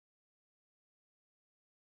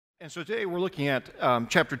And so today we're looking at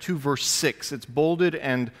chapter 2, verse 6. It's bolded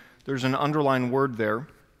and there's an underlined word there.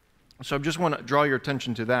 So I just want to draw your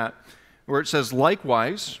attention to that, where it says,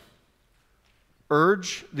 likewise,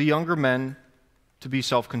 urge the younger men to be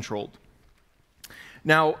self-controlled.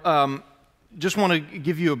 Now, just want to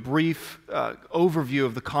give you a brief overview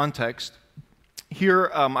of the context.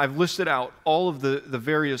 Here, I've listed out all of the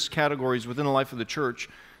various categories within the life of the church: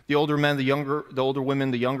 the older men, the older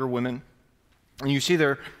women, the younger women. And you see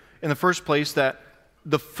there, in the first place, that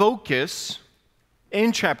the focus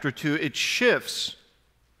in chapter 2, it shifts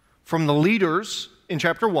from the leaders in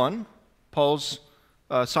chapter 1. Paul's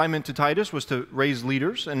assignment to Titus was to raise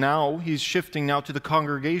leaders, and now he's shifting now to the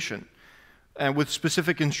congregation, and with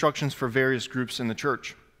specific instructions for various groups in the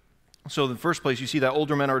church. So in the first place, you see that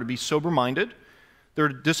older men are to be sober-minded. Their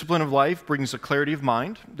discipline of life brings a clarity of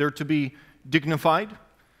mind. They're to be dignified.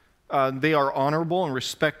 They are honorable and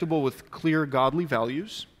respectable with clear godly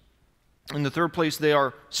values. In the third place, they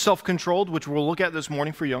are self-controlled, which we'll look at this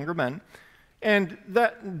morning for younger men. And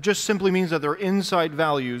that just simply means that their inside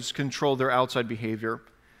values control their outside behavior.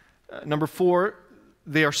 Number 4,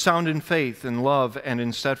 they are sound in faith, in love, and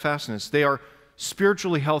in steadfastness. They are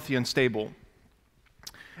spiritually healthy and stable.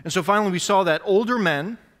 And so finally, we saw that older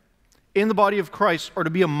men in the body of Christ are to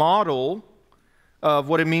be a model of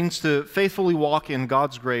what it means to faithfully walk in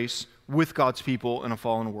God's grace with God's people in a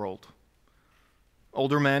fallen world.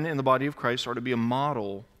 Older men in the body of Christ are to be a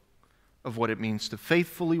model of what it means to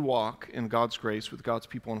faithfully walk in God's grace with God's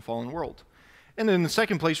people in a fallen world. And then in the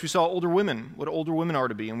second place, we saw older women, what older women are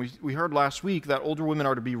to be. And we heard last week that older women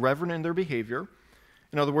are to be reverent in their behavior.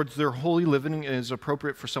 In other words, their holy living is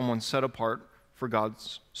appropriate for someone set apart for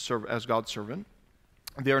as God's servant.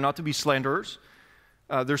 They are not to be slanderers.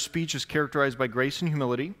 Their speech is characterized by grace and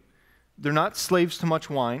humility. They're not slaves to much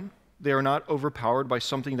wine. They are not overpowered by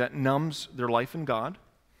something that numbs their life in God.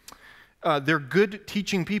 They're good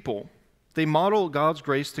teaching people. They model God's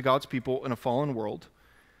grace to God's people in a fallen world.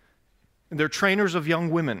 And they're trainers of young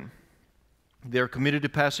women. They're committed to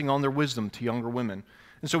passing on their wisdom to younger women.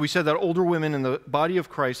 And so we said that older women in the body of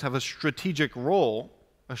Christ have a strategic role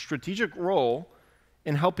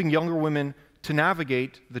in helping younger women to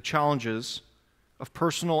navigate the challenges of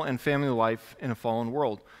personal and family life in a fallen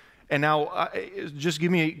world. And now, just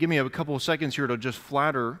give me a couple of seconds here to just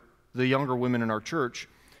flatter the younger women in our church.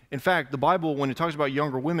 In fact, the Bible, when it talks about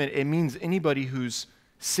younger women, it means anybody who's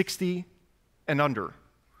 60 and under.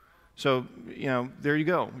 So, there you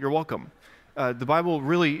go. You're welcome. The Bible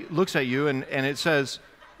really looks at you, and it says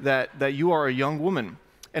that you are a young woman.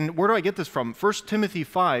 And where do I get this from? In 1 Timothy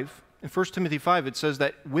 5, it says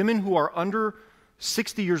that women who are under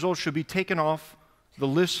 60 years old should be taken off the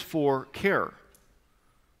list for care.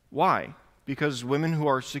 Why? Because women who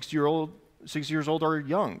are 60 years old are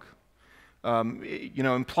young.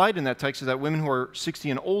 Implied in that text is that women who are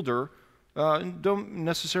 60 and older don't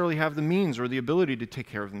necessarily have the means or the ability to take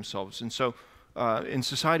care of themselves. And so in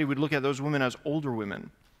society, we'd look at those women as older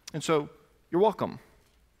women. And so you're welcome.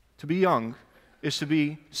 To be young is to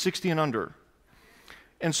be 60 and under.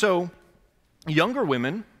 And so younger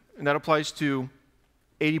women, and that applies to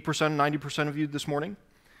 80%, 90% of you this morning,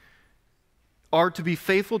 are to be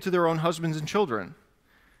faithful to their own husbands and children.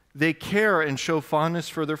 They care and show fondness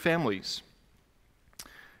for their families.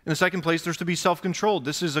 In the second place, there's to be self-controlled.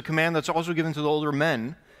 This is a command that's also given to the older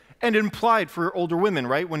men and implied for older women,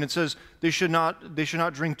 right? When it says they should not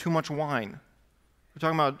drink too much wine. We're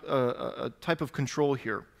talking about a type of control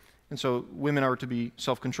here. And so women are to be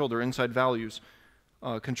self-controlled. Their inside values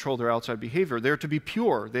control their outside behavior. They're to be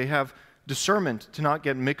pure. They have discernment to not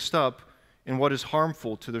get mixed up in what is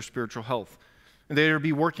harmful to their spiritual health. And they're to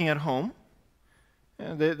be working at home.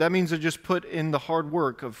 And that means they just put in the hard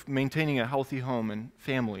work of maintaining a healthy home and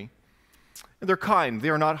family. And they're kind. They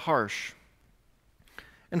are not harsh.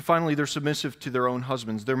 And finally, they're submissive to their own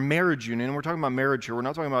husbands. Their marriage union, and we're talking about marriage here. We're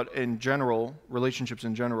not talking about in general, relationships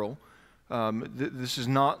in general. This is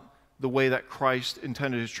not the way that Christ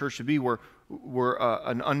intended his church to be, where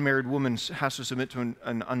an unmarried woman has to submit to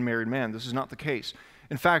an unmarried man. This is not the case.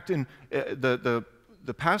 In fact, in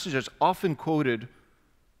the passage that's often quoted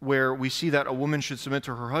where we see that a woman should submit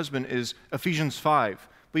to her husband is Ephesians 5.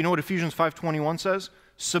 But you know what Ephesians 5:21 says?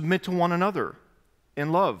 Submit to one another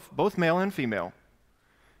in love, both male and female.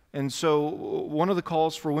 And so one of the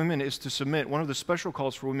calls for women is to submit. One of the special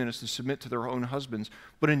calls for women is to submit to their own husbands.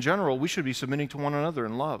 But in general, we should be submitting to one another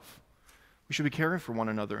in love. We should be caring for one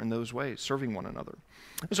another in those ways, serving one another.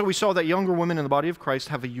 And so we saw that younger women in the body of Christ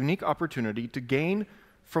have a unique opportunity to gain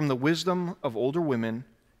from the wisdom of older women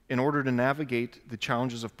in order to navigate the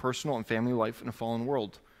challenges of personal and family life in a fallen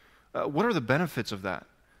world. What are the benefits of that?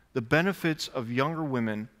 The benefits of younger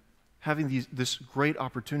women having this great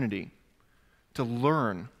opportunity to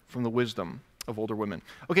learn from the wisdom of older women.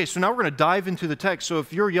 Okay, so now we're going to dive into the text. So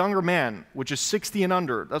if you're a younger man, which is 60 and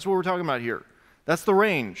under, that's what we're talking about here. That's the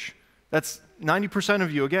range. That's 90%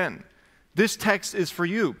 of you again. This text is for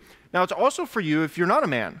you. Now, it's also for you if you're not a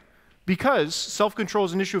man, because self-control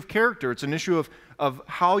is an issue of character. It's an issue of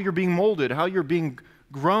how you're being molded, how you're being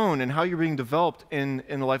grown, and how you're being developed in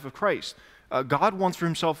the life of Christ. God wants for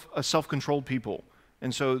himself a self-controlled people.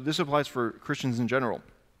 And so this applies for Christians in general.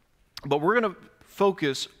 But we're going to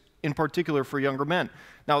focus in particular for younger men.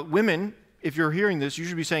 Now, women, if you're hearing this, you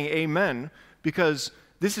should be saying amen, because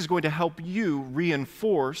this is going to help you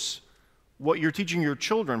reinforce what you're teaching your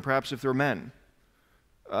children, perhaps if they're men.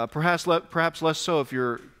 Perhaps less so if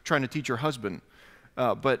you're trying to teach your husband.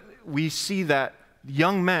 But we see that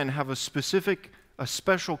young men have a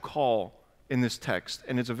special call in this text,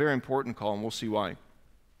 and it's a very important call, and we'll see why.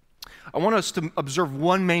 I want us to observe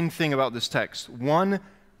one main thing about this text. One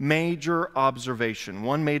major observation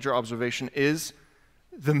is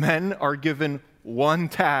the men are given one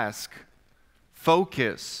task.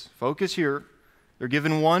 Focus here. They're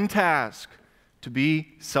given one task: to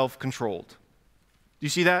be self-controlled. Do you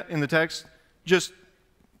see that in the text? Just,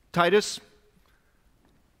 Titus,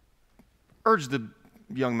 urge the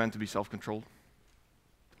young men to be self-controlled.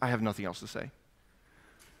 I have nothing else to say.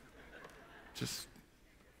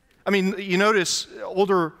 You notice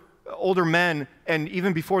older men, and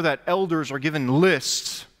even before that, elders are given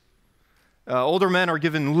lists. Older men are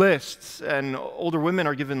given lists, and older women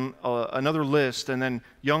are given another list, and then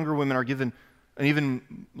younger women are given an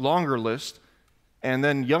even longer list. And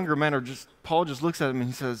then younger men Paul just looks at them and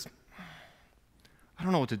he says, I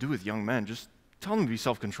don't know what to do with young men. Just tell them to be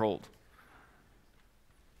self-controlled.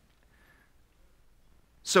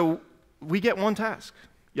 So we get one task,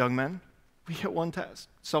 young men. We get one task,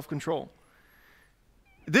 self-control.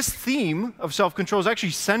 This theme of self-control is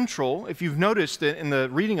actually central, if you've noticed it in the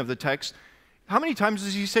reading of the text. How many times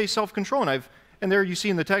does he say self-control? And there you see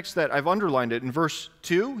in the text that I've underlined it. In verse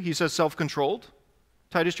 2, he says self-controlled.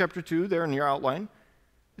 Titus chapter 2, there in your outline.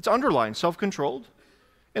 It's underlined, self-controlled.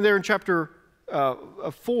 And there in chapter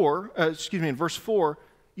 4, in verse 4,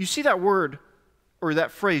 you see that word, or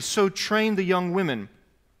that phrase, so train the young women.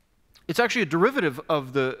 It's actually a derivative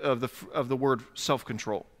of the word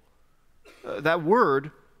self-control. That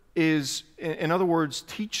word is, in other words,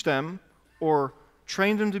 teach them or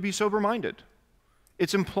train them to be sober-minded.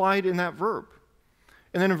 It's implied in that verb.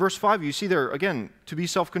 And then in verse 5, you see there, again, to be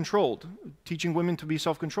self-controlled, teaching women to be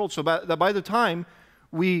self-controlled. So that by the time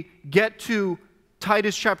we get to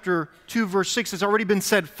Titus chapter 2, verse 6, it's already been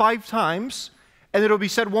said 5 times, and it'll be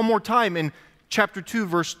said one more time in chapter 2,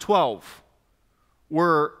 verse 12,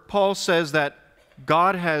 where Paul says that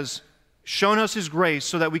God has shown us his grace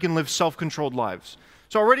so that we can live self-controlled lives.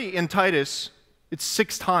 So already in Titus, it's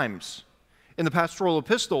 6 times. In the pastoral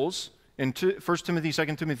epistles, in 1 Timothy,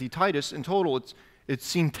 2 Timothy, Titus, in total, it's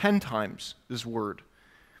seen 10 times, this word.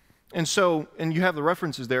 And you have the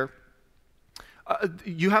references there.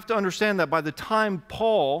 You have to understand that by the time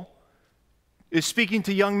Paul is speaking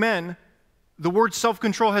to young men, the word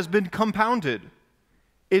self-control has been compounded.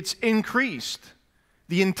 It's increased.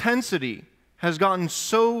 The intensity has gotten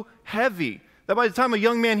so heavy that by the time a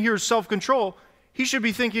young man hears self-control, he should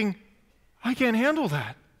be thinking, I can't handle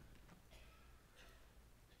that.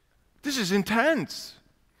 This is intense.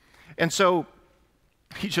 And so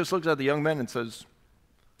he just looks at the young men and says,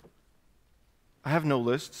 I have no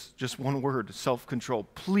lists, just one word, self-control.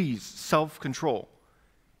 Please, self-control.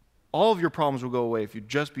 All of your problems will go away if you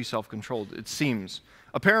just be self-controlled, it seems.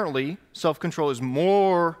 Apparently, self-control is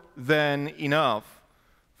more than enough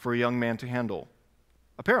for a young man to handle.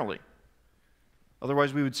 Apparently.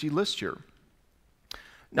 Otherwise, we would see lists here.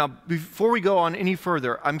 Now, before we go on any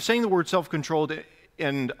further, I'm saying the word self-controlled,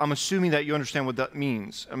 and I'm assuming that you understand what that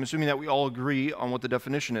means. I'm assuming that we all agree on what the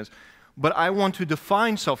definition is. But I want to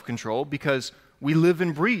define self-control because we live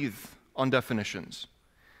and breathe on definitions.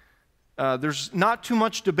 There's not too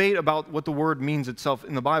much debate about what the word means itself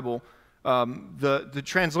in the Bible. The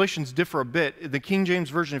translations differ a bit. The King James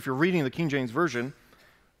Version, if you're reading the King James Version,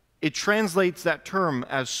 it translates that term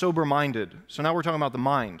as sober-minded. So now we're talking about the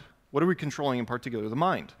mind. What are we controlling in particular? The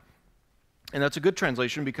mind. And that's a good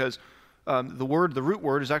translation because the root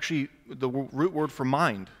word is actually the root word for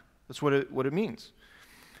mind. That's what it means.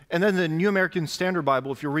 And then the New American Standard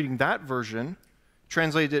Bible, if you're reading that version,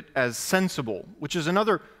 translates it as sensible, which is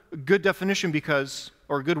another good definition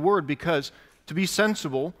or a good word because to be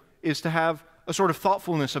sensible is to have a sort of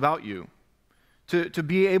thoughtfulness about you, to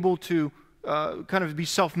be able to kind of be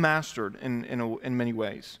self-mastered in many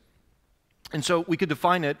ways. And so we could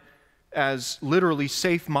define it as literally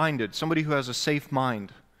safe-minded, somebody who has a safe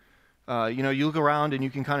mind. You look around and you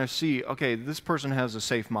can kind of see, okay, this person has a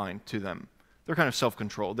safe mind to them. They're kind of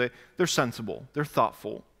self-controlled. They're sensible. They're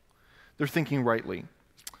thoughtful. They're thinking rightly.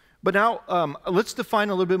 But now let's define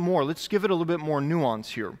a little bit more. Let's give it a little bit more nuance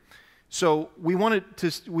here. So we want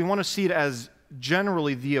to see it as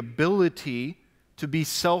generally the ability to be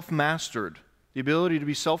self-mastered,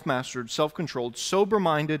 self-controlled,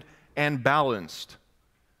 sober-minded, and balanced,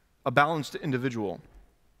 a balanced individual.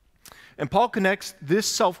 And Paul connects this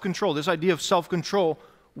self-control, this idea of self-control,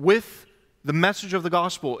 with the message of the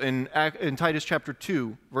gospel in Titus chapter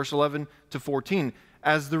 2, verse 11 to 14,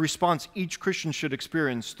 as the response each Christian should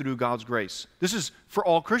experience through God's grace. This is for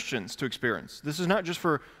all Christians to experience. This is not just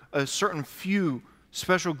for a certain few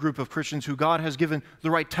special group of Christians who God has given the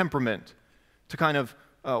right temperament to kind of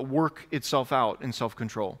work itself out in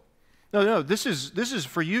self-control. No, this is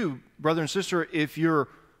for you, brother and sister, if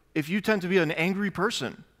you tend to be an angry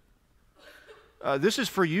person. This is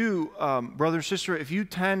for you, brother and sister, if you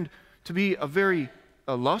tend to be a very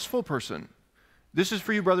lustful person. This is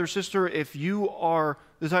for you, brother or sister, if you are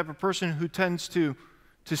the type of person who tends to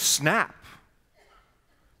snap,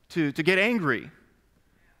 to get angry,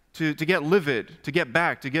 to get livid, to get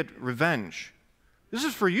back, to get revenge. This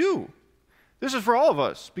is for you. This is for all of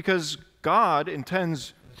us, because God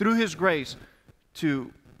intends, through His grace,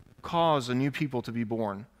 to cause a new people to be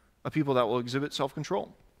born, a people that will exhibit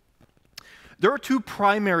self-control. There are two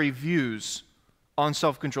primary views on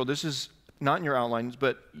self-control. This is not in your outlines,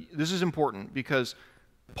 but this is important because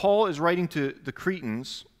Paul is writing to the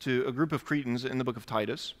Cretans, to a group of Cretans in the book of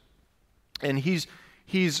Titus, and he's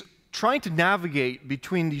trying to navigate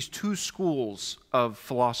between these two schools of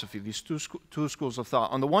philosophy, these two schools of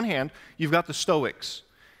thought. On the one hand, you've got the Stoics,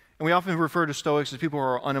 and we often refer to Stoics as people who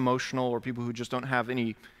are unemotional or people who just don't have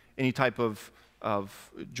any type of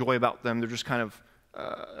joy about them. They're just kind of,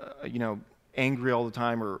 angry all the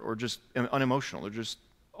time or just unemotional. They're just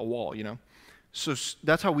a wall, So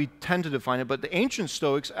that's how we tend to define it. But the ancient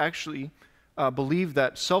Stoics actually believed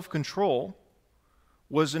that self-control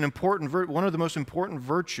was one of the most important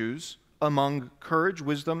virtues among courage,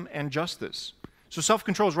 wisdom, and justice. So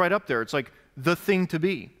self-control is right up there. It's like the thing to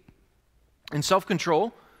be. And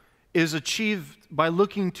self-control is achieved by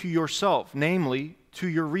looking to yourself, namely to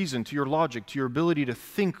your reason, to your logic, to your ability to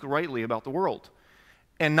think rightly about the world,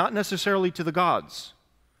 and not necessarily to the gods.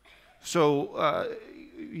 So,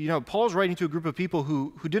 Paul's writing to a group of people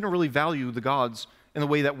who didn't really value the gods in the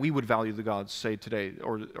way that we would value the gods, say, today,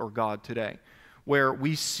 or God today, where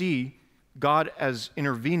we see God as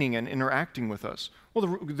intervening and interacting with us.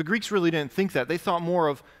 Well, the Greeks really didn't think that. They thought more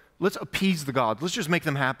of, let's appease the gods. Let's just make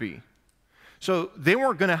them happy. So they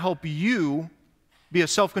weren't going to help you be a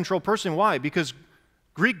self-controlled person. Why? Because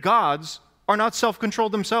Greek gods are not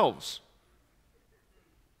self-controlled themselves.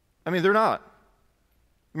 I mean, they're not.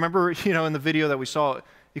 Remember, in the video that we saw,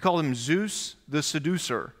 he called him Zeus the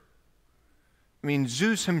seducer. I mean,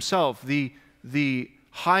 Zeus himself, the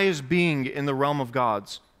highest being in the realm of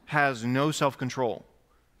gods, has no self-control.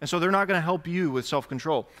 And so they're not going to help you with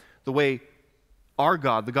self-control the way our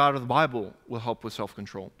God, the God of the Bible, will help with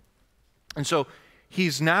self-control. And so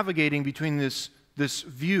he's navigating between this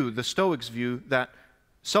view, the Stoics' view, that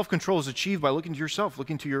self-control is achieved by looking to yourself,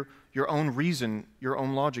 looking to your own reason, your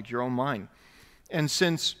own logic, your own mind. And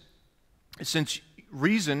since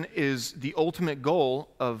reason is the ultimate goal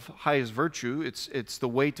of highest virtue, it's the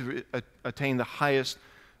way to attain the highest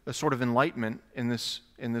sort of enlightenment in this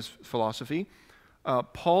philosophy,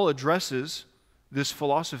 Paul addresses this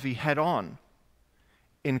philosophy head on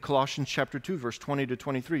in Colossians chapter 2, verse 20 to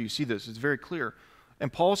 23. You see this, it's very clear.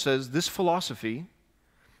 And Paul says this philosophy,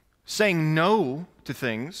 saying no to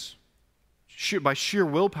things by sheer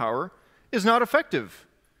willpower, is not effective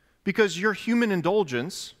because your human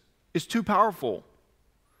indulgence is too powerful.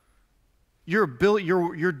 Your ability,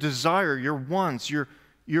 your desire, your wants,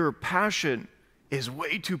 your passion is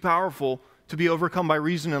way too powerful to be overcome by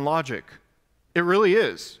reason and logic. It really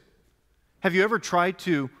is. Have you ever tried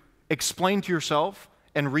to explain to yourself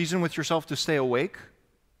and reason with yourself to stay awake?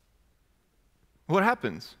 What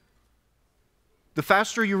happens? The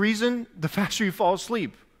faster you reason, the faster you fall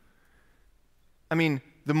asleep. I mean,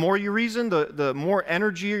 the more you reason, the more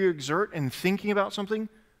energy you exert in thinking about something,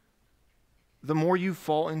 the more you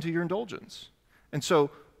fall into your indulgence. And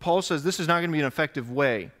so Paul says this is not going to be an effective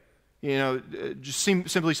way. Just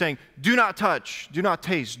simply saying, do not touch, do not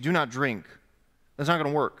taste, do not drink. That's not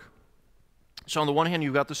going to work. So on the one hand,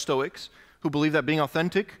 you've got the Stoics who believe that being an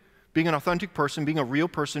authentic person, being a real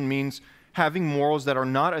person means having morals that are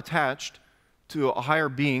not attached to a higher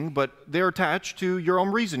being, but they're attached to your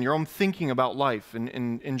own reason, your own thinking about life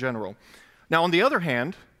in general. Now, on the other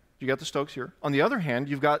hand, you got the Stoics here. On the other hand,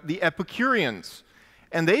 you've got the Epicureans,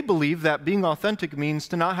 and they believe that being authentic means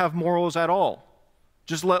to not have morals at all.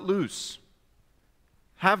 Just let loose.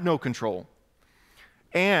 Have no control.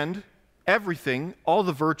 And everything, all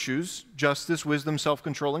the virtues, justice, wisdom,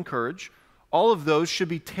 self-control, and courage, all of those should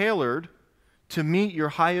be tailored to meet your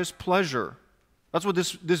highest pleasure. That's what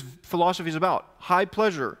this philosophy is about. High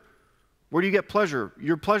pleasure. Where do you get pleasure?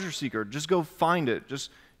 You're a pleasure seeker. Just go find it.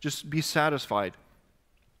 Just be satisfied.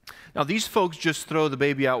 Now, these folks just throw the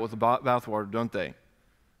baby out with the bathwater, don't they?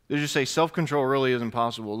 They just say self-control really isn't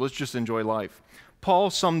possible. Let's just enjoy life. Paul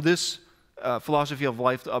summed this philosophy of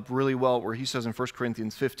life up really well, where he says in 1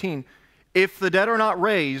 Corinthians 15, if the dead are not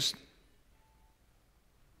raised,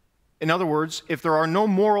 in other words, if there are no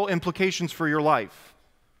moral implications for your life,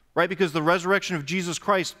 right? Because the resurrection of Jesus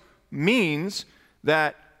Christ means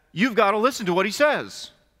that you've got to listen to what he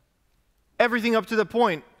says. Everything up to the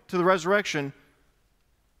point, to the resurrection,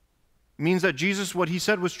 means that Jesus, what he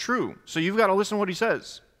said was true. So you've got to listen to what he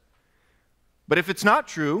says. But if it's not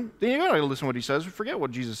true, then you've got to listen to what he says. Forget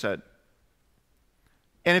what Jesus said.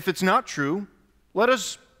 And if it's not true, let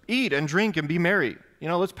us eat and drink and be merry.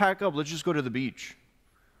 Let's pack up. Let's just go to the beach.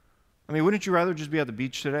 I mean, wouldn't you rather just be at the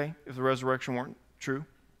beach today if the resurrection weren't true?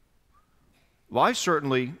 Well, I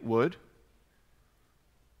certainly would.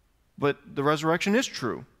 But the resurrection is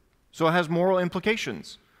true. So it has moral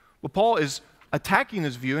implications. Well, Paul is attacking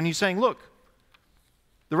this view, and he's saying, look,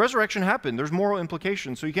 the resurrection happened. There's moral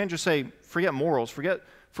implications. So you can't just say, forget morals, forget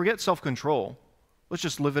self-control. Let's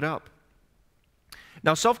just live it up.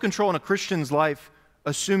 Now, self-control in a Christian's life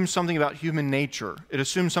assumes something about human nature. It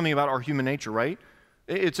assumes something about our human nature, right?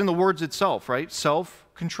 It's in the words itself, right?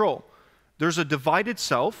 Self-control. There's a divided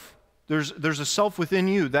self. There's a self within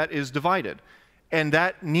you that is divided, and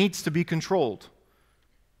that needs to be controlled.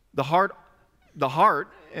 The heart,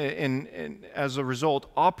 as a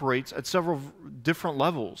result, operates at several different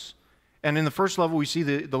levels. And in the first level, we see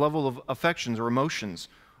the level of affections or emotions.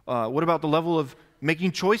 What about the level of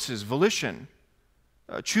making choices, volition,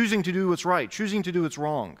 choosing to do what's right, choosing to do what's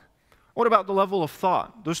wrong? What about the level of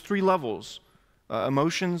thought? Those three levels,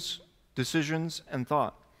 emotions, decisions, and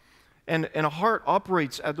thought. And a heart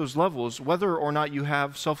operates at those levels whether or not you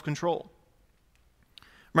have self-control.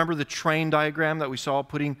 Remember the train diagram that we saw,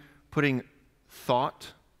 putting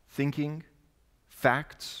thought, thinking,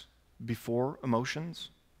 facts before emotions,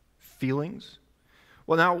 feelings?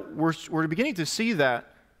 Well, now we're beginning to see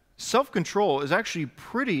that self-control is actually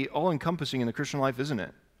pretty all-encompassing in the Christian life, isn't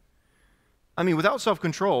it? I mean, without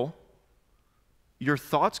self-control, your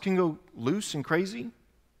thoughts can go loose and crazy,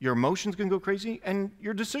 your emotions can go crazy, and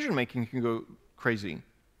your decision-making can go crazy.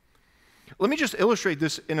 Let me just illustrate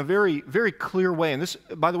this in a very, very clear way, and this,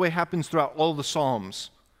 by the way, happens throughout all the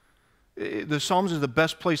Psalms. The Psalms is the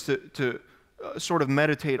best place to sort of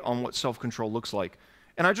meditate on what self-control looks like.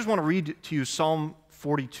 And I just want to read to you Psalm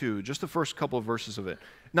 42, just the first couple of verses of it.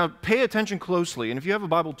 Now, pay attention closely, and if you have a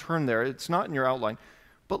Bible, turn there. It's not in your outline.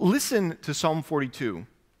 But listen to Psalm 42.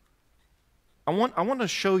 I want to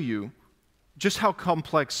show you just how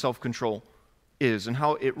complex self-control is and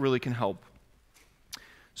how it really can help.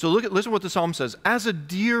 So listen what the psalm says. As a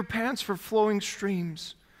deer pants for flowing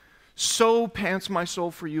streams, so pants my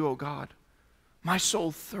soul for you, O God. My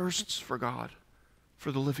soul thirsts for God,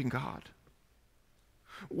 for the living God.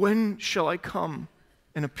 When shall I come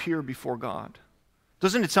and appear before God?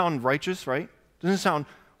 Doesn't it sound righteous, right? Doesn't it sound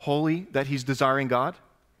holy that he's desiring God?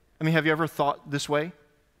 I mean, have you ever thought this way?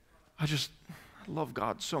 I love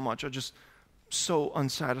God so much. So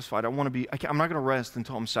unsatisfied. I'm not going to rest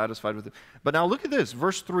until I'm satisfied with it. But now look at this,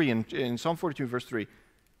 verse 3 in Psalm 42, verse 3.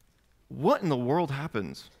 What in the world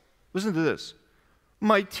happens? Listen to this.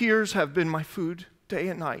 My tears have been my food day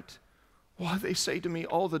and night, while they say to me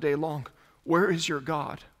all the day long, where is your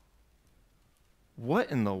God? What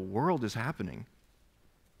in the world is happening?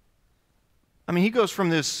 I mean, he goes from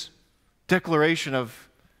this declaration of,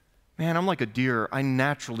 man, I'm like a deer. I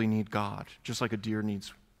naturally need God, just like a deer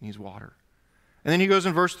needs water. And then he goes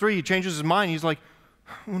in verse 3, he changes his mind. He's like,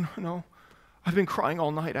 oh, no, I've been crying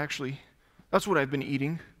all night, actually. That's what I've been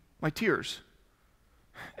eating, my tears.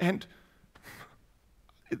 And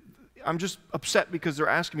I'm just upset because they're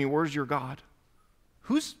asking me, where's your God?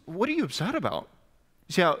 What are you upset about?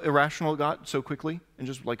 You see how irrational it got so quickly in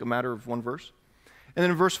just like a matter of one verse? And then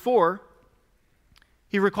in verse 4,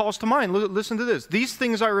 he recalls to mind, listen to this. These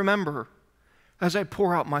things I remember as I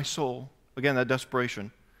pour out my soul. Again, that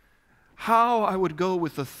desperation. How I would go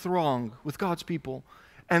with the throng, with God's people,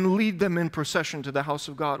 and lead them in procession to the house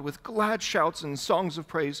of God with glad shouts and songs of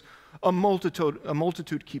praise, a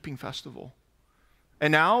multitude keeping festival.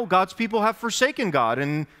 And now God's people have forsaken God,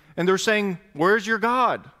 and they're saying, where's your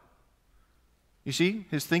God? You see,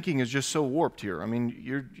 his thinking is just so warped here. I mean,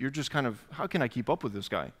 you're just kind of, how can I keep up with this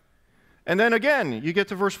guy? And then again, you get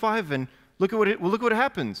to verse 5, and look what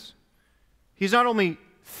happens. He's not only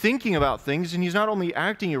thinking about things, and he's not only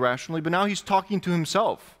acting irrationally, but now he's talking to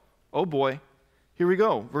himself. Oh boy, here we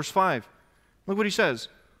go, verse 5. Look what he says.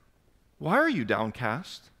 Why are you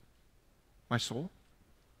downcast, my soul?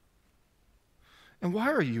 And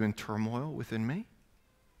why are you in turmoil within me?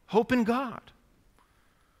 Hope in God,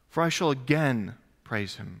 for I shall again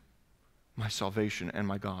praise him, my salvation and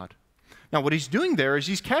my God. Now, what he's doing there is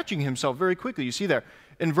he's catching himself very quickly. You see there,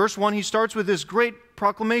 in verse 1, he starts with this great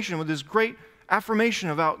proclamation, with this great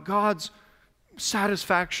affirmation about God's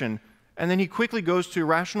satisfaction, and then he quickly goes to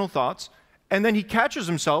irrational thoughts, and then he catches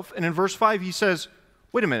himself, and in verse 5, he says,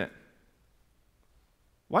 wait a minute,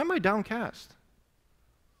 why am I downcast?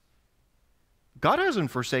 God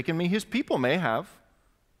hasn't forsaken me. His people may have,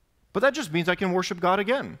 but that just means I can worship God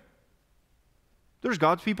again. There's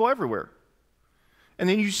God's people everywhere. And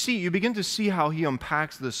then you begin to see how he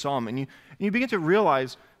unpacks this psalm, and you begin to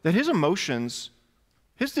realize that his emotions,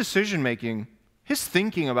 his decision-making, his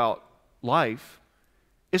thinking about life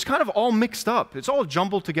is kind of all mixed up. It's all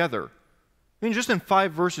jumbled together. I mean, just in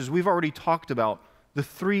 5 verses, we've already talked about the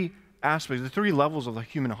 3 aspects, the 3 levels of the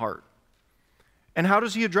human heart. And how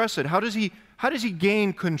does he address it? How does he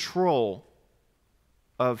gain control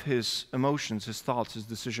of his emotions, his thoughts, his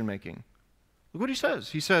decision-making? Look what he says.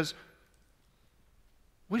 He says,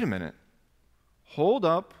 wait a minute. Hold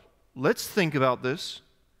up. Let's think about this.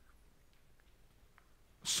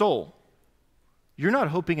 Soul, you're not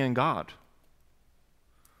hoping in God.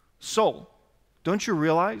 Soul, don't you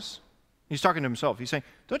realize? He's talking to himself. He's saying,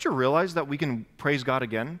 don't you realize that we can praise God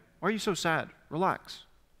again? Why are you so sad? Relax.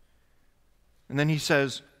 And then he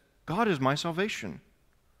says, God is my salvation.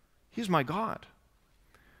 He's my God.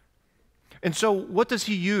 And so what does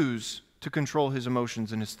he use to control his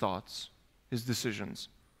emotions and his thoughts, his decisions?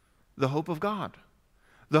 The hope of God.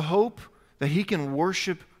 The hope that he can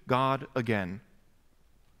worship God again.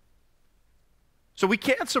 So we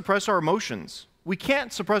can't suppress our emotions. We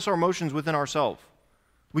can't suppress our emotions within ourselves.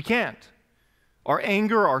 We can't. Our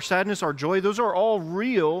anger, our sadness, our joy, those are all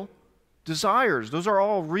real desires. Those are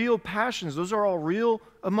all real passions. Those are all real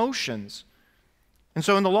emotions. And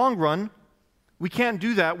so in the long run, we can't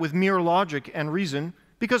do that with mere logic and reason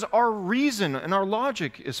because our reason and our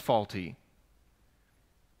logic is faulty.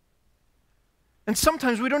 And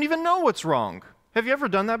sometimes we don't even know what's wrong. Have you ever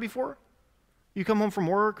done that before? You come home from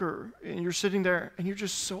work and you're sitting there and you're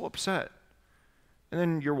just so upset. And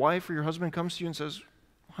then your wife or your husband comes to you and says,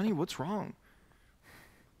 honey, what's wrong?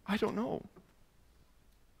 I don't know.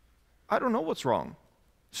 I don't know what's wrong.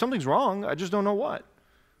 Something's wrong, I just don't know what.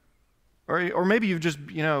 Or maybe you've just,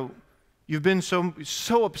 you've been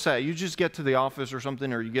so upset. You just get to the office or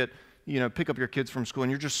something, or you get, pick up your kids from school, and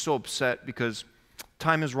you're just so upset because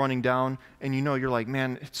time is running down, and you're like,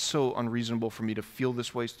 man, it's so unreasonable for me to feel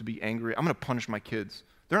this way, to be angry. I'm going to punish my kids.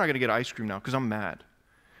 They're not going to get ice cream now because I'm mad.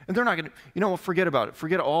 And they're not going to, forget about it.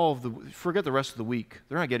 Forget the rest of the week.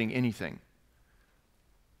 They're not getting anything.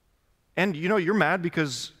 And you're mad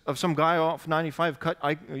because of some guy off 95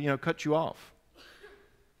 cut you off.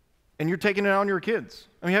 And you're taking it out on your kids.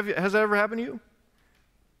 I mean, has that ever happened to you?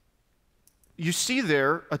 You see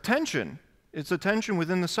there a tension. It's a tension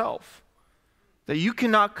within the self. That you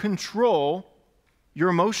cannot control your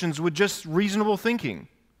emotions with just reasonable thinking.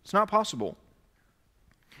 It's not possible.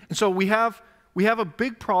 And so we have a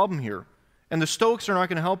big problem here. And the Stoics are not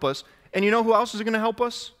going to help us. And you know who else is going to help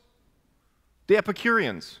us? The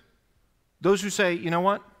Epicureans. Those who say, you know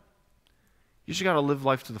what? You just got to live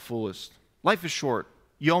life to the fullest. Life is short.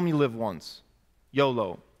 You only live once.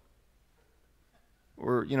 YOLO.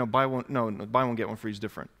 Or, buy one, get one free is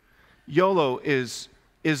different. YOLO is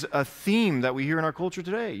a theme that we hear in our culture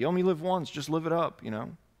today. You only live once, just live it up,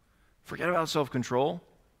 Forget about self-control.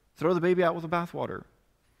 Throw the baby out with the bathwater.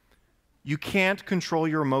 You can't control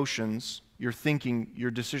your emotions, your thinking, your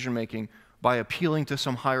decision-making by appealing to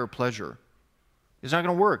some higher pleasure. It's not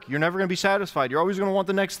going to work. You're never going to be satisfied. You're always going to want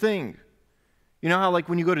the next thing. You know how, like,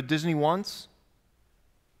 when you go to Disney once,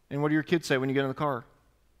 and what do your kids say when you get in the car?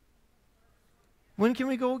 When can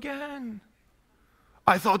we go again?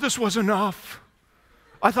 I thought this was enough.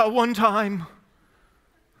 I thought one time.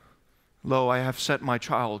 Lo, I have set my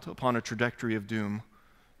child upon a trajectory of doom,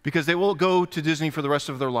 because they will go to Disney for the rest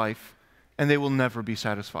of their life, and they will never be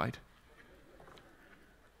satisfied.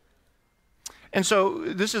 And so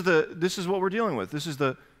this is what we're dealing with. This is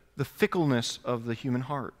the fickleness of the human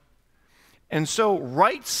heart. And so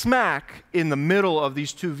right smack in the middle of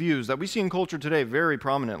these two views that we see in culture today very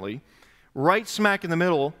prominently, right smack in the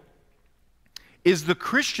middle is the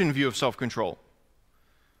Christian view of self-control,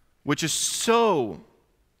 which is so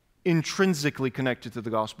intrinsically connected to the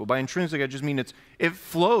gospel. By intrinsic, I just mean it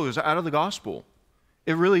flows out of the gospel.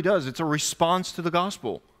 It really does. It's a response to the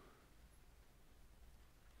gospel.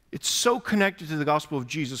 It's so connected to the gospel of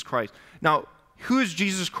Jesus Christ. Now, who is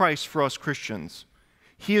Jesus Christ for us Christians?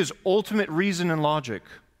 He is ultimate reason and logic.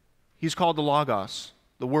 He's called the Logos,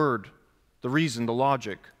 the Word, the reason, the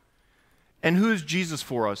logic. And who is Jesus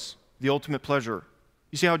for us? The ultimate pleasure.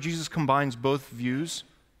 You see how Jesus combines both views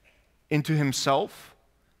into himself?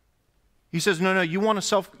 He says, no, you want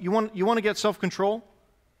to get self-control?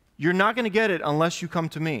 You're not going to get it unless you come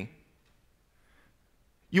to me.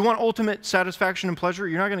 You want ultimate satisfaction and pleasure?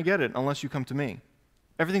 You're not going to get it unless you come to me.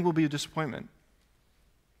 Everything will be a disappointment.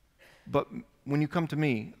 But when you come to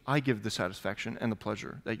me, I give the satisfaction and the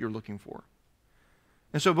pleasure that you're looking for.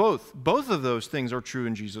 And so both of those things are true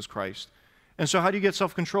in Jesus Christ. And so how do you get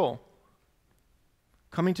self-control?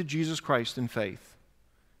 Coming to Jesus Christ in faith,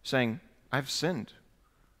 saying, I've sinned.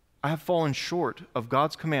 I have fallen short of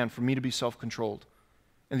God's command for me to be self-controlled.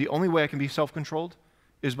 And the only way I can be self-controlled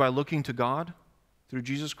is by looking to God through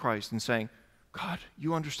Jesus Christ and saying, God,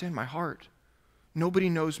 you understand my heart. Nobody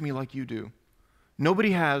knows me like you do.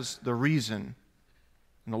 Nobody has the reason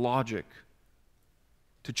and the logic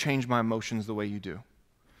to change my emotions the way you do.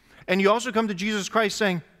 And you also come to Jesus Christ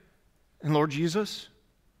saying, and Lord Jesus,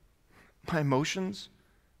 my emotions,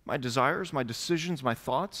 my desires, my decisions, my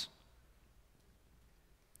thoughts,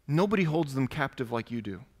 nobody holds them captive like you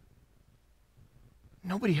do.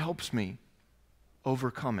 Nobody helps me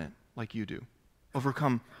overcome it like you do.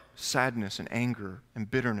 Overcome sadness and anger and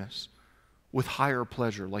bitterness with higher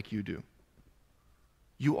pleasure like you do.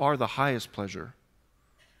 You are the highest pleasure.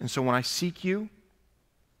 And so when I seek you,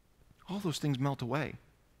 all those things melt away.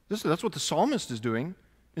 That's what the psalmist is doing.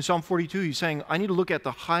 In Psalm 42, he's saying, I need to look at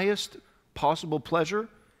the highest possible pleasure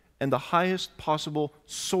and the highest possible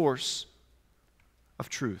source of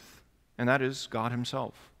truth, and that is God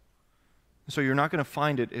himself. And so you're not going to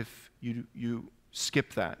find it if you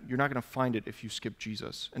skip that. You're not going to find it if you skip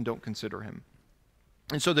Jesus and don't consider him.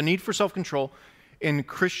 And so the need for self-control in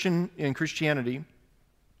Christianity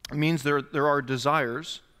means there are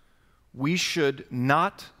desires we should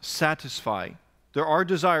not satisfy. There are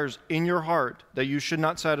desires in your heart that you should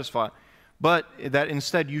not satisfy, but that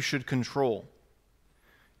instead you should control.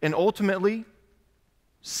 And ultimately,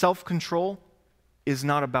 self-control is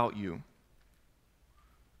not about you.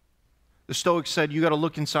 The Stoics said you got to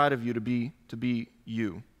look inside of you to be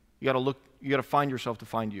you. You got to find yourself to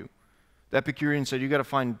find you. The Epicurean said you got to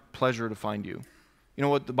find pleasure to find you. You know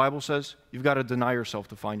what the Bible says? You've got to deny yourself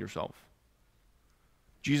to find yourself.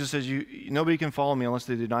 Jesus says nobody can follow me unless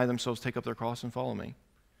they deny themselves, take up their cross, and follow me.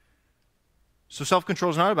 So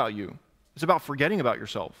self-control is not about you. It's about forgetting about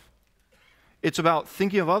yourself. It's about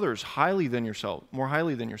thinking of others highly than yourself, more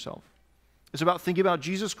highly than yourself. It's about thinking about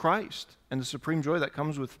Jesus Christ and the supreme joy that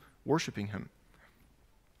comes with worshiping him.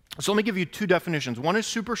 So let me give you two definitions. One is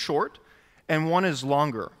super short, and one is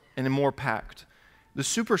longer and more packed. The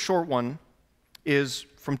super short one is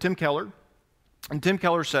from Tim Keller, and Tim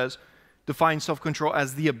Keller defines self-control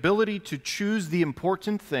as the ability to choose the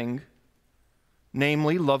important thing,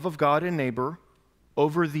 namely love of God and neighbor,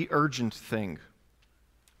 over the urgent thing,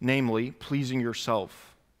 namely pleasing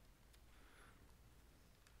yourself.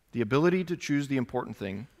 The ability to choose the important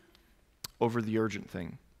thing over the urgent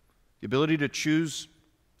thing. The ability to choose,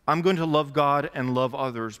 I'm going to love God and love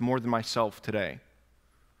others more than myself today.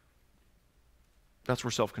 That's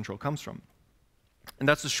where self-control comes from. And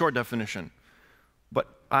that's the short definition. But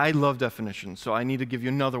I love definitions, so I need to give you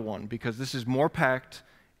another one because this is more packed,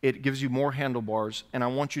 it gives you more handlebars, and I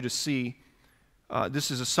want you to see, this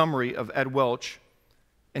is a summary of Ed Welch,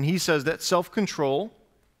 and he says that self-control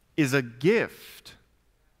is a gift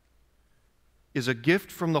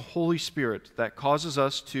from the Holy Spirit that causes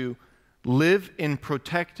us to live in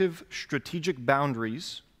protective, strategic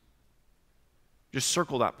boundaries. Just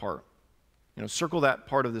circle that part. Circle that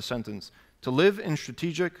part of the sentence. To live in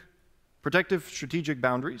protective, strategic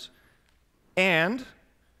boundaries, and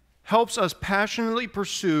helps us passionately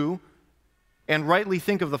pursue and rightly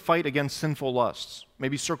think of the fight against sinful lusts.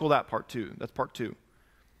 Maybe circle that part too. That's part 2.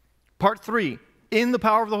 Part 3, in the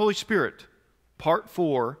power of the Holy Spirit. Part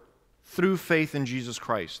 4, through faith in Jesus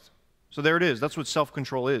Christ. So there it is. That's what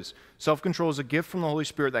self-control is. Self-control is a gift from the Holy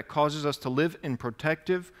Spirit that causes us to live in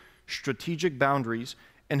protective, strategic boundaries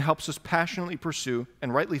and helps us passionately pursue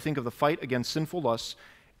and rightly think of the fight against sinful lusts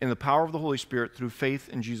in the power of the Holy Spirit through faith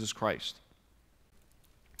in Jesus Christ.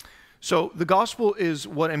 So the gospel is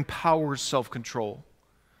what empowers self-control.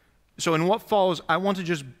 So in what follows, I want to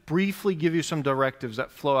just briefly give you some directives that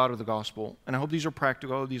flow out of the gospel. And I hope these are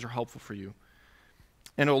practical, I hope these are helpful for you.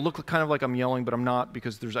 And it'll look kind of like I'm yelling, but I'm not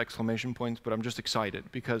because there's exclamation points, but I'm just excited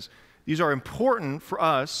because these are important for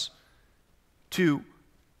us to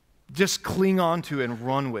just cling on to and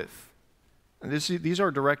run with. And these are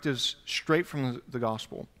directives straight from the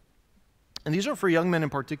gospel. And these are for young men in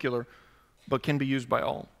particular, but can be used by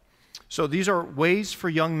all. So these are ways for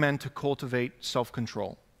young men to cultivate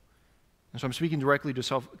self-control. And so I'm speaking directly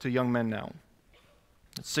to young men now.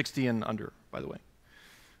 It's 60 and under, by the way.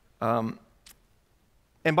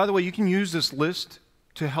 And by the way, you can use this list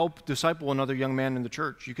to help disciple another young man in the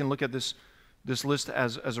church. You can look at this list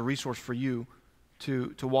as a resource for you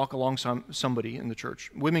to walk alongside somebody in the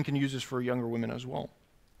church. Women can use this for younger women as well.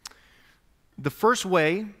 The first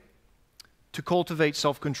way to cultivate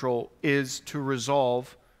self-control is to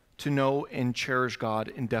resolve to know and cherish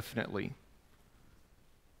God indefinitely.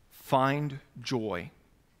 Find joy.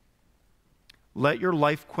 Let your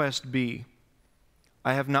life quest be,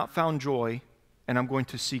 I have not found joy, and I'm going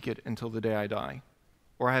to seek it until the day I die.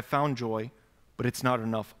 Or I have found joy, but it's not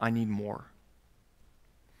enough. I need more.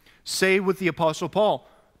 Say with the Apostle Paul,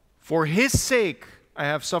 for his sake I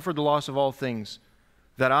have suffered the loss of all things,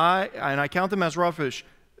 and I count them as rubbish,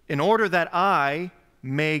 in order that I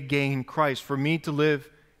may gain Christ. For me to live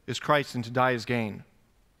is Christ, and to die is gain.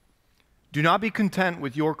 Do not be content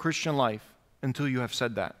with your Christian life until you have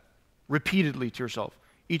said that repeatedly to yourself.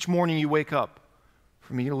 Each morning you wake up,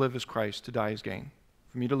 for me to live is Christ, to die is gain.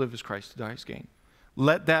 For me to live is Christ, to die is gain.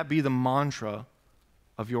 Let that be the mantra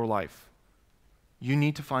of your life. You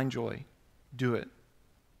need to find joy. Do it.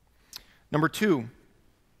 Number 2,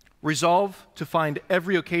 resolve to find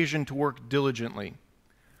every occasion to work diligently.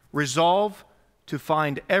 Resolve to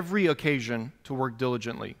find every occasion to work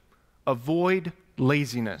diligently. Avoid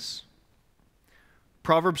laziness.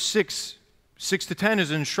 Proverbs 6:6-10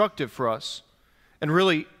 is instructive for us. And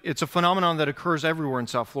really, it's a phenomenon that occurs everywhere in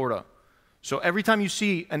South Florida. So every time you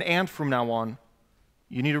see an ant from now on,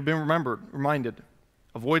 you need to be reminded.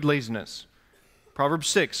 Avoid laziness. Proverbs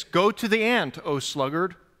 6, go to the ant, O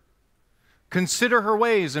sluggard. Consider her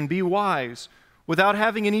ways and be wise. Without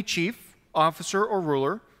having any chief, officer, or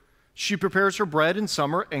ruler, she prepares her bread in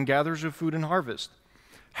summer and gathers her food in harvest.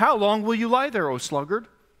 How long will you lie there, O sluggard?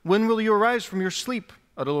 When will you arise from your sleep?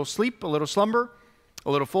 A little sleep, a little slumber,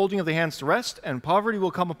 a little folding of the hands to rest, and poverty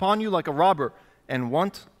will come upon you like a robber, and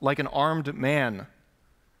want like an armed man.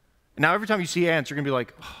 Now, every time you see ants, you're going to be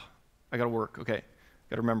like, oh, I got to work. Okay,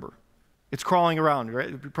 got to remember. It's crawling around, right?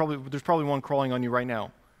 There's probably one crawling on you right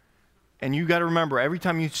now. And you got to remember, every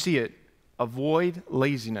time you see it, avoid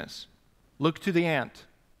laziness. Look to the ant.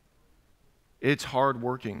 It's hard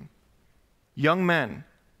working. Young men,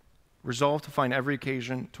 resolve to find every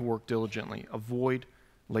occasion to work diligently. Avoid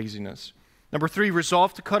laziness. Number 3,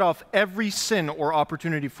 resolve to cut off every sin or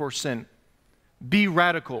opportunity for sin. Be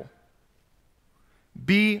radical.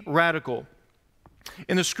 Be radical.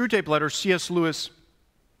 In the Screwtape Letters, C.S. Lewis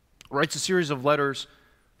writes a series of letters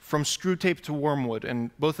from Screwtape to Wormwood, and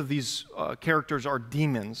both of these characters are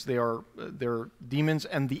demons. They're demons,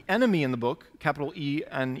 and the enemy in the book, capital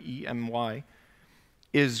E-N-E-M-Y,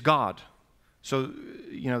 is God. So,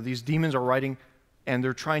 these demons are writing, and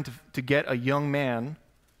they're trying to get a young man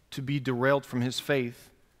to be derailed from his faith,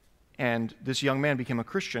 and this young man became a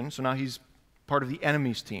Christian, so now he's part of the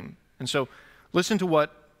enemy's team. And so, listen to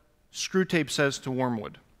what Screwtape says to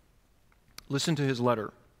Wormwood. Listen to his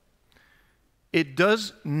letter. It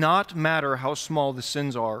does not matter how small the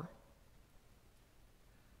sins are,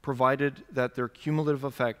 provided that their cumulative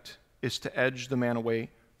effect is to edge the man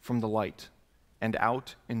away from the light and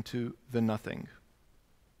out into the nothing.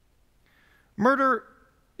 Murder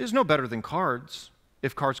is no better than cards,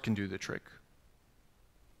 if cards can do the trick.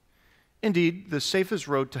 Indeed, the safest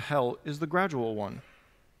road to hell is the gradual one.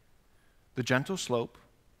 The gentle slope,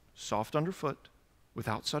 soft underfoot,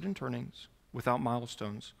 without sudden turnings, without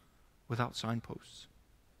milestones, without signposts.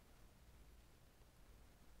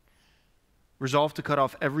 Resolve to cut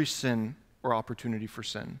off every sin or opportunity for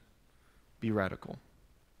sin. Be radical.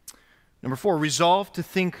 Number 4, resolve to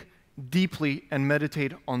think deeply and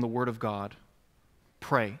meditate on the Word of God.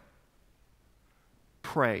 Pray.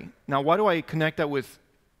 Pray. Now, why do I connect that with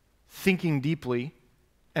thinking deeply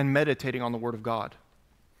and meditating on the Word of God?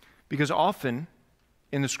 Because often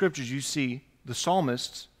in the Scriptures you see the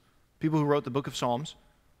psalmists, people who wrote the book of Psalms,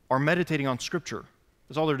 are meditating on Scripture.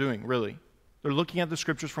 That's all they're doing, really. They're looking at the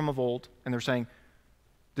Scriptures from of old, and they're saying,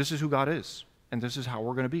 This is who God is, and this is how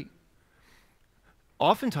we're going to be.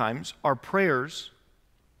 Oftentimes, our prayers,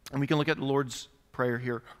 and we can look at the Lord's Prayer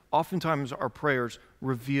here, oftentimes our prayers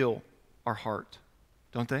reveal our heart,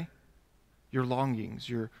 don't they? Your longings,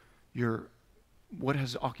 your what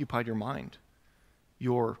has occupied your mind,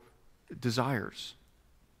 your desires,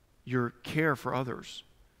 your care for others.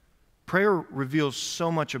 Prayer reveals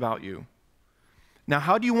so much about you. Now,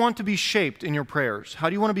 how do you want to be shaped in your prayers? How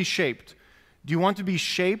do you want to be shaped? Do you want to be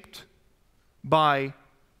shaped by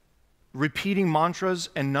repeating mantras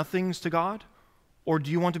and nothings to God? Or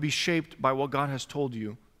do you want to be shaped by what God has told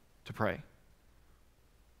you to pray?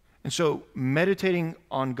 And so meditating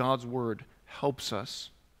on God's word helps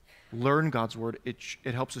us learn God's word.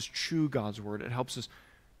 It helps us chew God's word. It helps us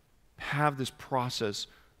have this process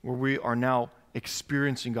where we are now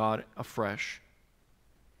experiencing God afresh.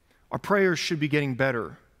 Our prayers should be getting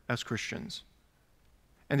better as Christians.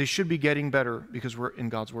 And they should be getting better because we're in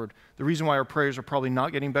God's word. The reason why our prayers are probably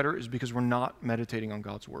not getting better is because we're not meditating on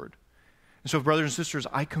God's word. And so, brothers and sisters,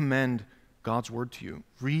 I commend God's word to you.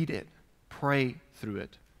 Read it. Pray through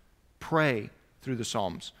it. Pray through the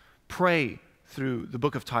Psalms. Pray through the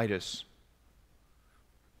book of Titus.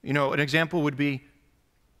 You know, an example would be,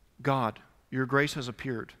 God, your grace has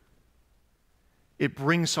appeared. It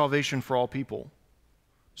brings salvation for all people.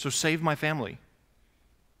 So save my family.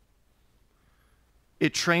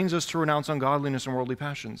 It trains us to renounce ungodliness and worldly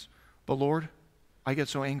passions. But Lord, I get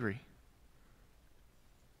so angry.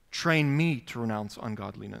 Train me to renounce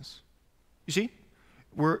ungodliness. You see,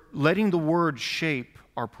 we're letting the word shape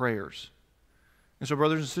our prayers. And so,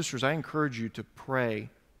 brothers and sisters, I encourage you to pray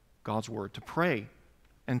God's word, to pray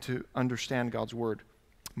and to understand God's word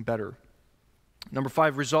better. Number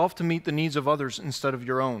 5, resolve to meet the needs of others instead of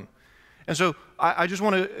your own. And so I just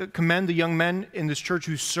want to commend the young men in this church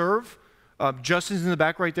who serve. Justin's in the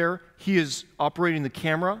back right there. He is operating the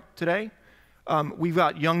camera today. We've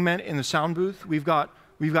got young men in the sound booth. We've got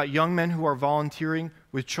young men who are volunteering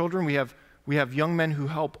with children. We have young men who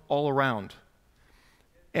help all around.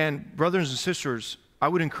 And brothers and sisters, I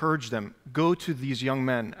would encourage them, go to these young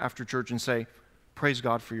men after church and say, praise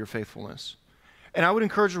God for your faithfulness. And I would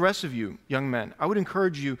encourage the rest of you, young men, I would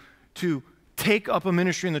encourage you to take up a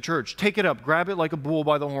ministry in the church. Take it up, grab it like a bull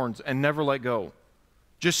by the horns, and never let go.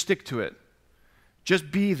 Just stick to it. Just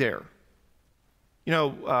be there. You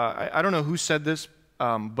know, I don't know who said this,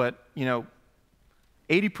 but, you know,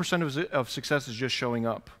 80% of success is just showing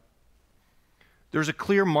up. There's a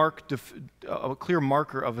clear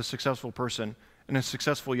marker of a successful person and a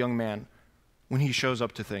successful young man when he shows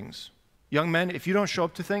up to things. Young men, if you don't show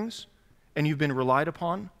up to things and you've been relied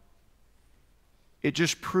upon, it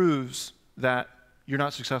just proves that you're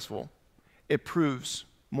not successful. It proves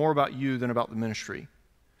more about you than about the ministry.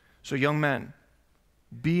 So young men,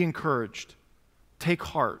 be encouraged. Take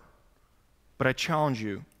heart. But I challenge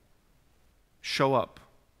you, show up.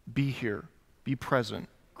 Be here. Be present.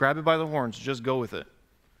 Grab it by the horns. Just go with it.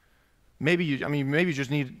 Maybe you just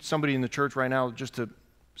need somebody in the church right now just to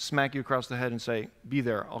smack you across the head and say, be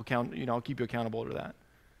there. I'll keep you accountable to that.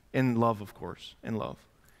 In love, of course. In love.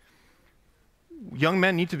 Young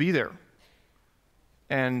men need to be there.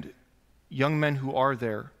 And young men who are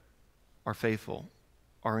there are faithful,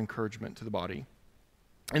 are encouragement to the body.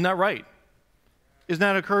 Isn't that right? Isn't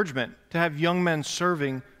that encouragement to have young men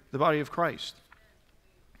serving the body of Christ?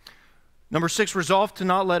 Number 6, resolve to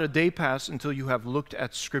not let a day pass until you have looked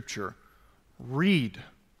at Scripture. Read.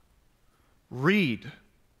 Read.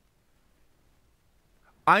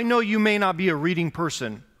 I know you may not be a reading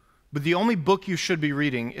person, but the only book you should be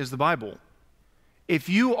reading is the Bible. If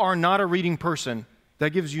you are not a reading person,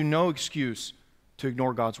 that gives you no excuse to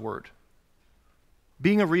ignore God's Word.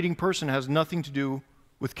 Being a reading person has nothing to do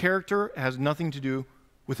with character. It has nothing to do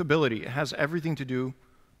with ability. It has everything to do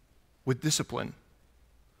with discipline.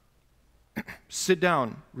 Sit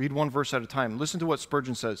down, read one verse at a time. Listen to what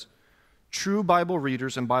Spurgeon says. True Bible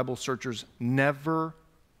readers and Bible searchers never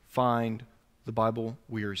find the Bible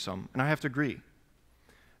wearisome. And I have to agree.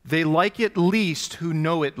 They like it least who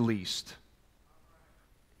know it least.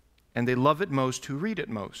 And they love it most who read it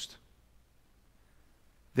most.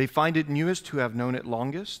 They find it newest who have known it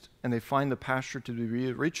longest, and they find the pasture to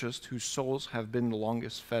be richest whose souls have been the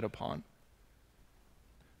longest fed upon.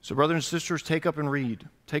 So brothers and sisters, take up and read.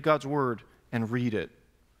 Take God's word and read it.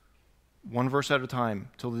 One verse at a time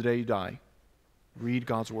till the day you die. Read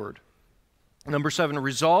God's word. Number 7,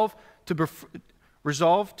 resolve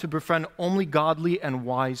to befriend only godly and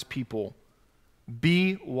wise people.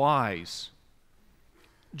 Be wise.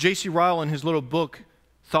 J.C. Ryle, in his little book,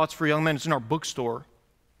 Thoughts for Young Men, it's in our bookstore,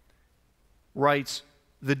 writes,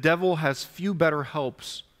 the devil has few better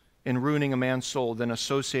helps in ruining a man's soul than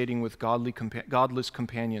associating with godless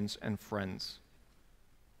companions and friends.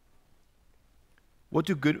 What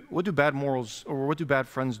do bad morals, or what do bad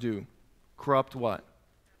friends do? Corrupt what?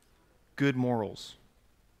 Good morals.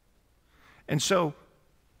 And so,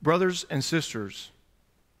 brothers and sisters,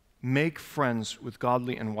 make friends with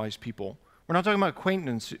godly and wise people. We're not talking about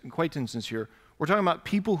acquaintances here. We're talking about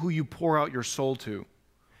people who you pour out your soul to.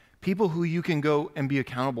 People who you can go and be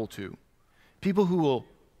accountable to. People who will,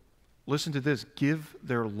 listen to this, give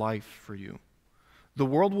their life for you. The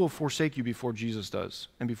world will forsake you before Jesus does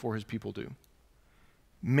and before his people do.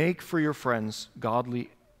 Make for your friends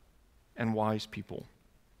godly and wise people.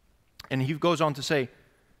 And he goes on to say,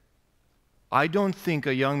 I don't think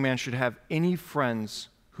a young man should have any friends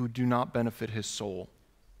who do not benefit his soul.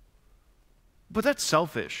 But that's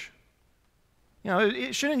selfish. You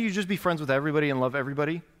know, shouldn't you just be friends with everybody and love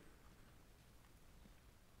everybody?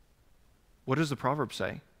 What does the proverb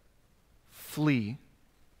say? Flee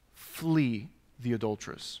the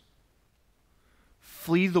adulteress.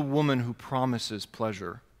 Flee the woman who promises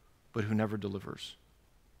pleasure, but who never delivers.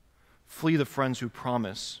 Flee the friends who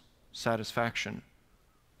promise satisfaction,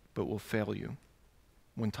 but will fail you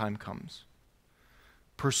when time comes.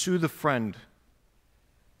 Pursue the friend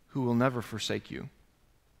who will never forsake you.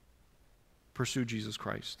 Pursue Jesus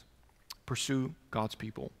Christ. Pursue God's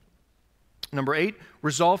people. Number 8,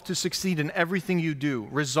 resolve to succeed in everything you do.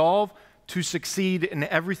 Resolve to succeed in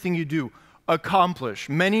everything you do. Accomplish.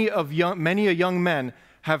 Many a young men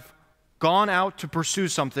have gone out to pursue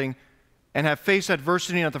something and have faced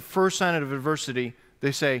adversity, and at the first sign of adversity,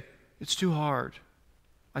 they say, it's too hard.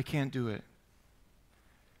 I can't do it.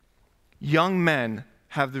 Young men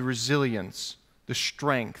have the resilience, the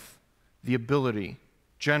strength, the ability,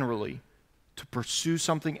 generally, to pursue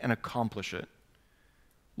something and accomplish it.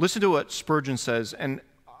 Listen to what Spurgeon says, and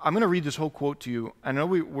I'm going to read this whole quote to you. I know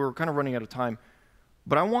we're kind of running out of time,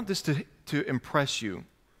 but I want this to impress you,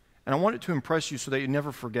 and I want it to impress you so that you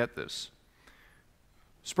never forget this.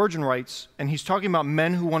 Spurgeon writes, and he's talking about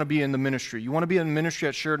men who want to be in the ministry. You want to be in the ministry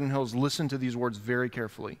at Sheridan Hills, listen to these words very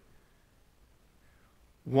carefully.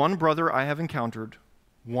 One brother I have encountered,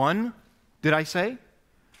 one, did I say?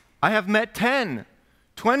 I have met 10,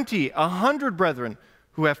 20, 100 brethren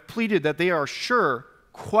who have pleaded that they are sure,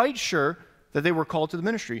 quite sure, that they were called to the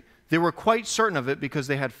ministry. They were quite certain of it because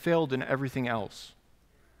they had failed in everything else.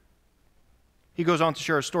 He goes on to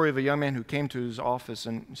share a story of a young man who came to his office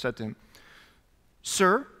and said to him,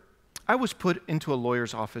 Sir, I was put into a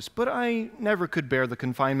lawyer's office, but I never could bear the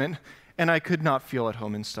confinement, and I could not feel at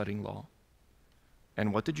home in studying law.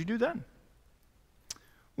 And what did you do then?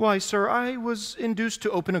 Why, sir, I was induced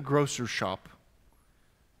to open a grocer's shop.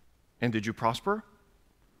 And did you prosper?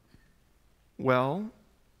 Well,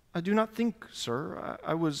 I do not think, sir,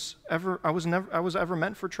 I was ever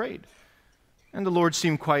meant for trade. And the Lord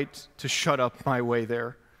seemed quite to shut up my way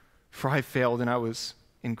there, for I failed and I was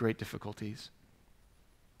in great difficulties.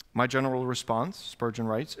 My general response, Spurgeon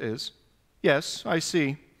writes, is, yes, I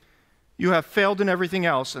see. You have failed in everything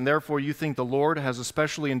else, and therefore you think the Lord has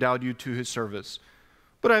especially endowed you to his service.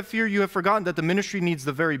 But I fear you have forgotten that the ministry needs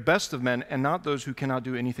the very best of men and not those who cannot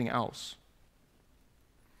do anything else.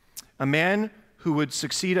 A man who would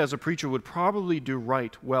succeed as a preacher would probably do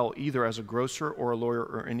right well either as a grocer or a lawyer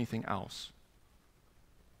or anything else.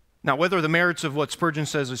 Now, whether the merits of what Spurgeon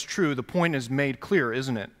says is true, the point is made clear,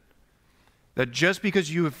 isn't it? That just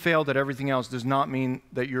because you have failed at everything else does not mean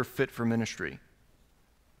that you're fit for ministry.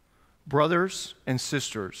 Brothers and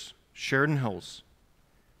sisters, Sheridan Hills,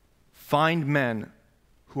 find men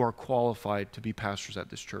who are qualified to be pastors at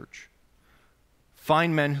this church.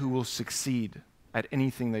 Find men who will succeed at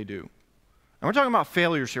anything they do. And we're talking about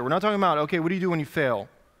failures here. We're not talking about, okay, what do you do when you fail?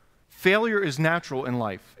 Failure is natural in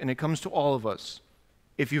life, and it comes to all of us.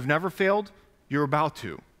 If you've never failed, you're about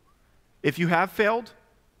to. If you have failed,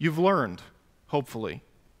 you've learned, hopefully.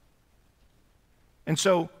 And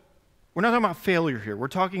so, we're not talking about failure here. We're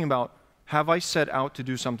talking about, have I set out to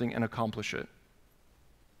do something and accomplish it?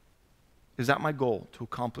 Is that my goal, to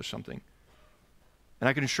accomplish something? And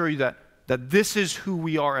I can assure you that this is who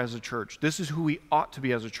we are as a church. This is who we ought to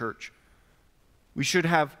be as a church. We should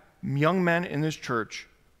have young men in this church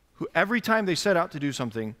who every time they set out to do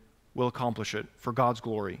something will accomplish it for God's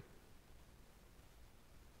glory.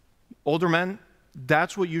 Older men,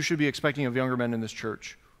 that's what you should be expecting of younger men in this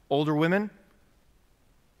church. Older women,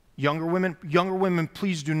 younger women,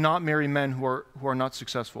 please do not marry men who are not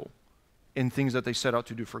successful in things that they set out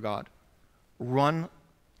to do for God. Run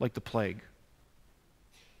like the plague,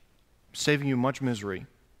 saving you much misery.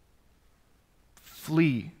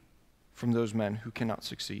 Flee from those men who cannot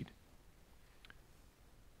succeed.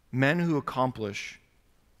 Men who accomplish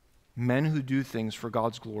men who do things for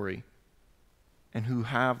God's glory and who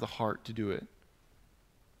have the heart to do it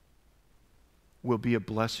will be a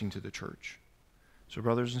blessing to the church. So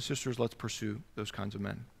brothers and sisters, let's pursue those kinds of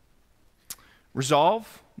men.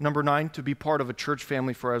 Resolve, number 9, to be part of a church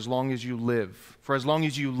family for as long as you live. For as long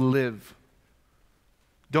as you live.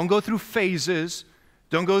 Don't go through phases.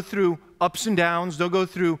 Don't go through ups and downs. Don't go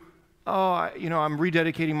through, I'm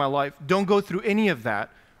rededicating my life. Don't go through any of that.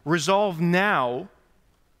 Resolve now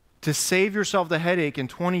to save yourself the headache in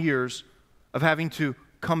 20 years of having to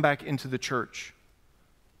come back into the church.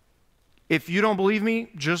 If you don't believe me,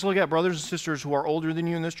 just look at brothers and sisters who are older than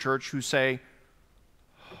you in this church who say,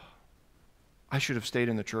 I should have stayed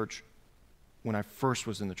in the church when I first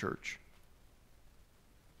was in the church.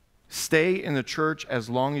 Stay in the church as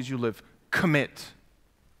long as you live. Commit.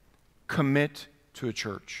 Commit to a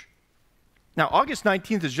church. Now, August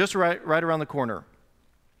 19th is just right around the corner.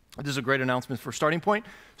 This is a great announcement for Starting Point.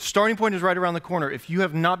 Starting Point is right around the corner. If you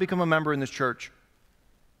have not become a member in this church,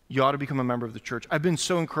 you ought to become a member of the church. I've been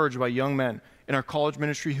so encouraged by young men in our college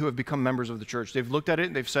ministry who have become members of the church. They've looked at it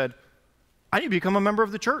and they've said, I need to become a member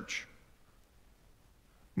of the church.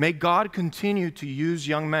 May God continue to use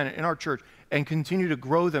young men in our church and continue to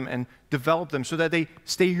grow them and develop them so that they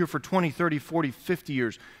stay here for 20, 30, 40, 50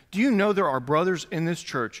 years. Do you know there are brothers in this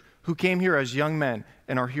church who came here as young men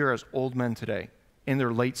and are here as old men today in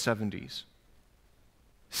their late 70s?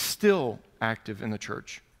 Still active in the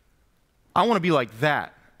church. I want to be like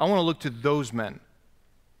that. I want to look to those men.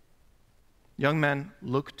 Young men,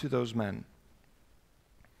 look to those men.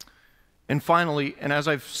 And finally, and as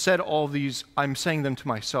I've said all these, I'm saying them to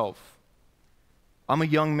myself. I'm a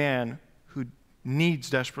young man who needs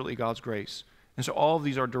desperately God's grace. And so all of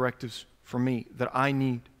these are directives for me that I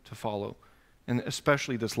need to follow, and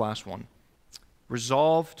especially this last one.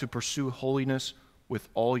 Resolve to pursue holiness with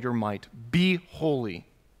all your might. Be holy.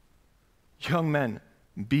 Young men,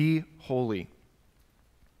 be holy.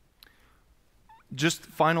 Just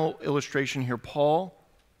final illustration here. Paul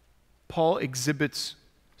exhibits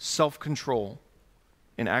self-control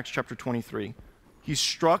in Acts chapter 23. He's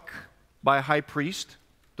struck by a high priest.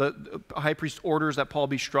 The high priest orders that Paul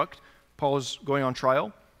be struck. Paul is going on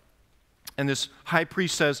trial. And this high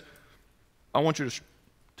priest says, I want you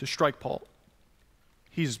to strike Paul.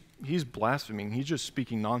 He's blaspheming. He's just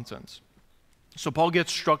speaking nonsense. So Paul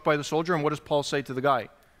gets struck by the soldier, and what does Paul say to the guy?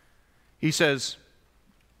 He says,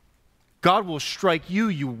 God will strike you,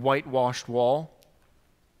 you whitewashed wall.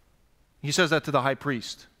 He says that to the high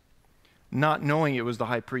priest, not knowing it was the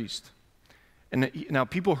high priest. And now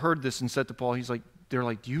people heard this and said to Paul, they're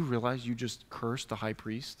like, do you realize you just cursed the high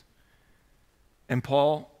priest? And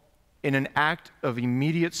Paul, in an act of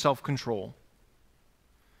immediate self-control,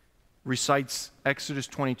 recites Exodus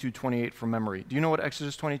 22:28 from memory. Do you know what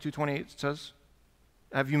Exodus 22:28 says?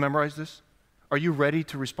 Have you memorized this? Are you ready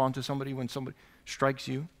to respond to somebody when somebody strikes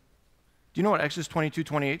you? Do you know what Exodus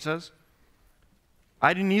 22:28 says?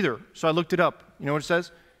 I didn't either, so I looked it up. You know what it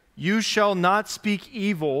says? You shall not speak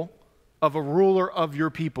evil of a ruler of your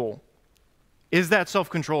people. Is that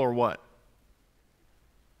self-control or what?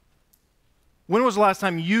 When was the last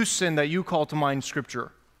time you sinned that you called to mind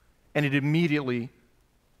Scripture and it immediately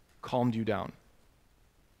calmed you down?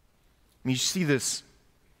 I mean, you see this,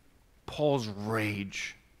 Paul's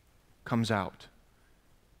rage comes out,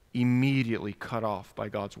 immediately cut off by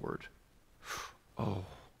God's word. Oh,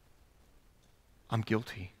 I'm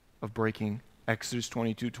guilty of breaking Exodus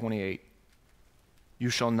 22:28. You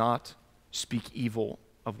shall not speak evil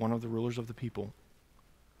of one of the rulers of the people.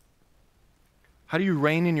 How do you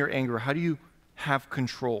rein in your anger? How do you have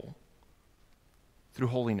control? Through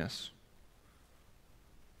holiness.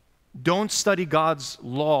 Don't study God's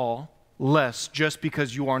law less just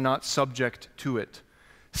because you are not subject to it.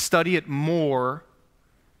 Study it more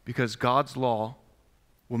because God's law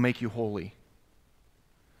will make you holy.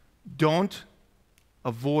 Don't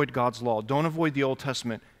avoid God's law. Don't avoid the Old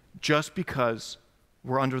Testament just because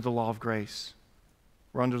we're under the law of grace.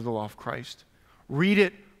 We're under the law of Christ. Read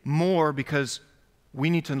it more because we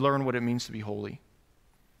need to learn what it means to be holy.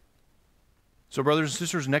 So brothers and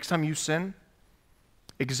sisters, next time you sin,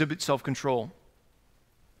 exhibit self-control.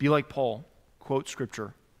 Be like Paul. Quote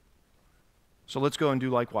Scripture. So let's go and do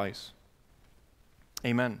likewise.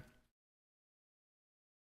 Amen.